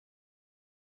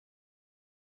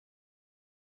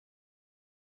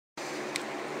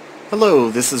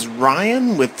Hello, this is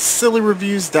Ryan with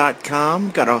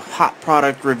SillyReviews.com. Got a hot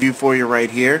product review for you right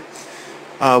here.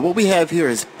 What we have here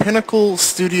is Pinnacle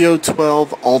Studio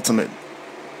 12 Ultimate.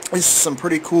 This is some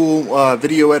pretty cool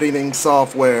video editing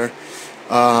software.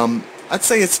 I'd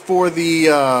say it's for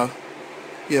the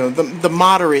the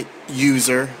moderate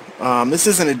user. This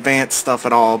isn't advanced stuff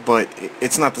at all, but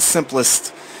it's not the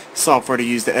simplest software to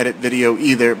use to edit video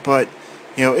either. But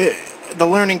the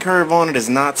learning curve on it is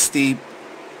not steep,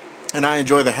 and I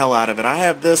enjoy the hell out of it. I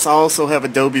have this. I also have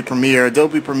Adobe Premiere.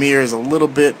 Adobe Premiere is a little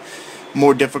bit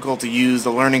more difficult to use.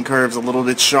 The learning curve's a little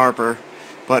bit sharper.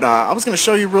 But I was going to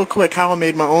show you real quick how I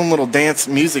made my own little dance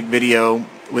music video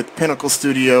with Pinnacle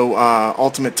Studio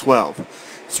Ultimate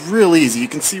 12. It's real easy. You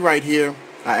can see right here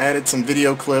I added some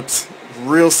video clips.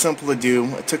 Real simple to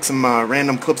do. I took some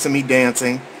random clips of me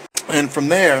dancing. And from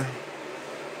there,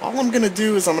 all I'm going to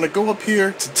do is I'm going to go up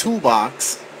here to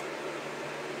Toolbox.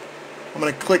 I'm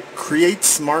going to click Create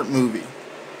Smart Movie.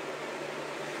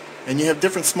 And you have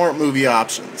different Smart Movie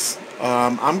options.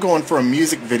 I'm going for a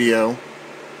music video,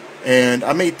 and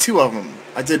I made two of them.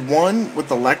 I did one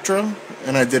with Electra,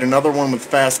 and I did another one with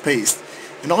Fast Paced.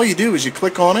 And all you do is you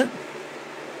click on it,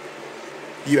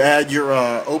 you add your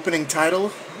opening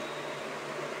title,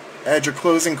 add your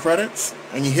closing credits,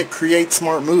 and you hit Create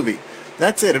Smart Movie.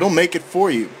 That's it. It'll make it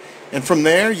for you. And from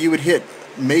there, you would hit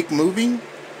Make Movie,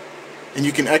 and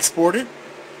you can export it.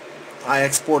 I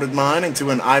exported mine into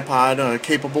an iPod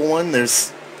capable one.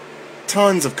 There's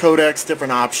tons of codecs,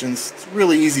 different options. It's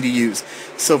really easy to use.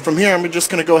 So from here, I'm just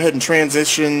going to go ahead and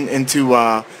transition into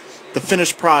the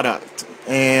finished product,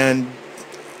 and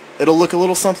it'll look a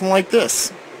little something like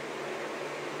this.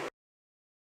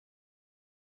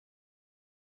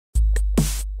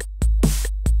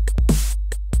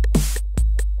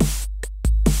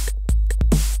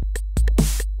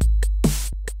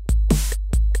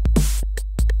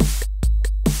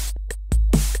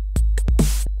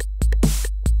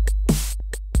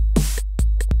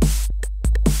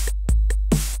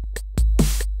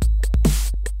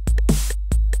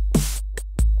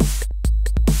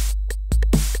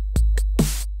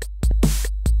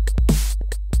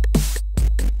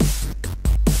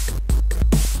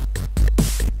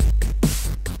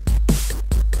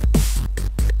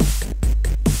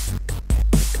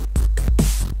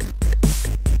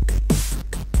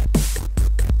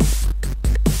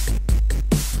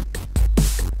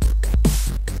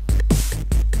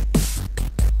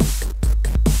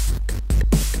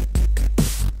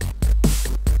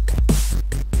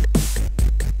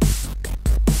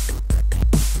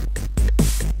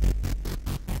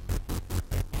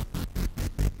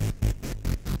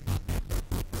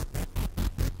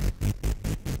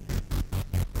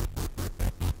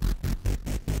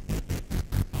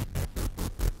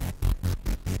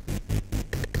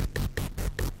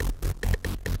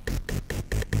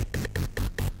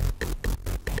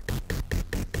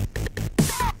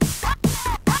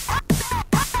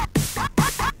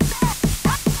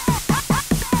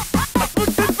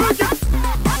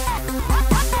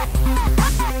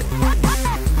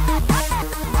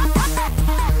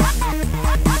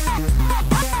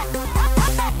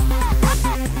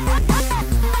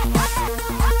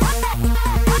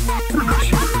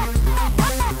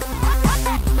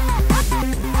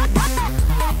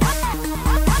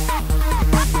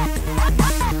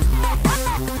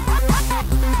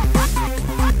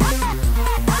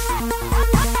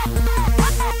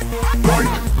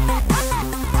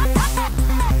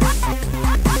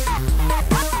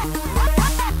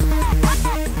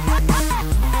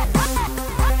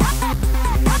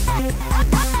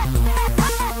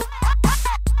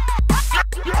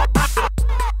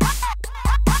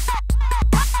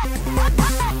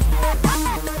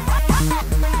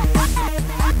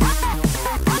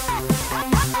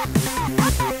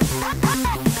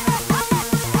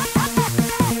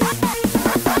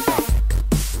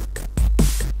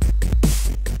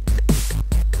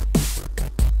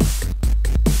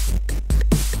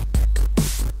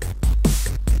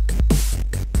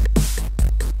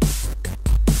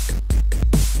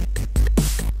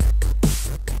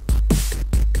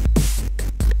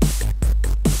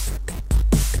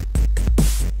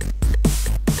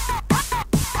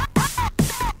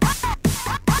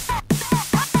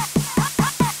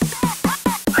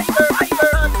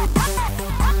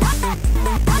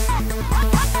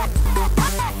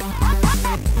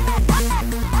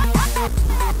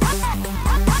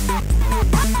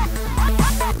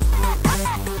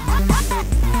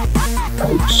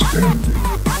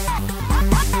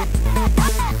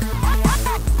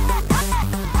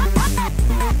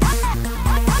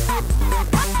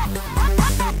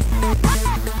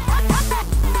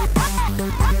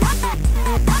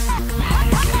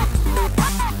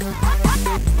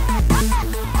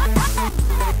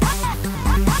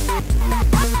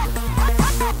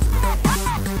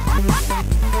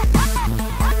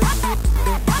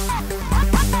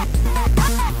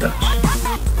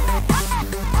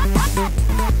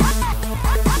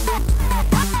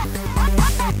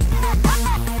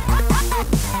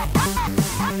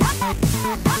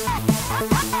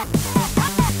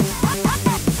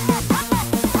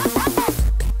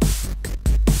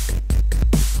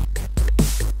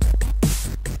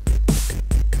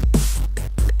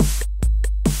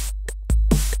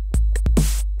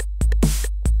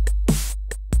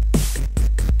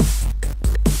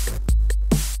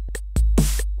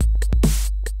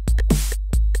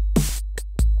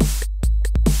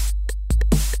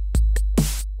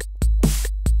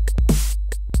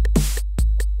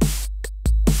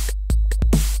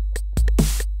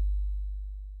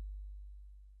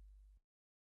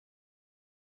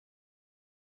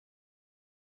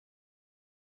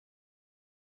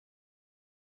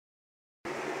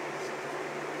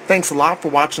 Thanks a lot for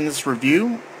watching this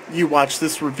review. You watch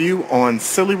this review on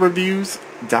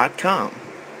sillyreviews.com.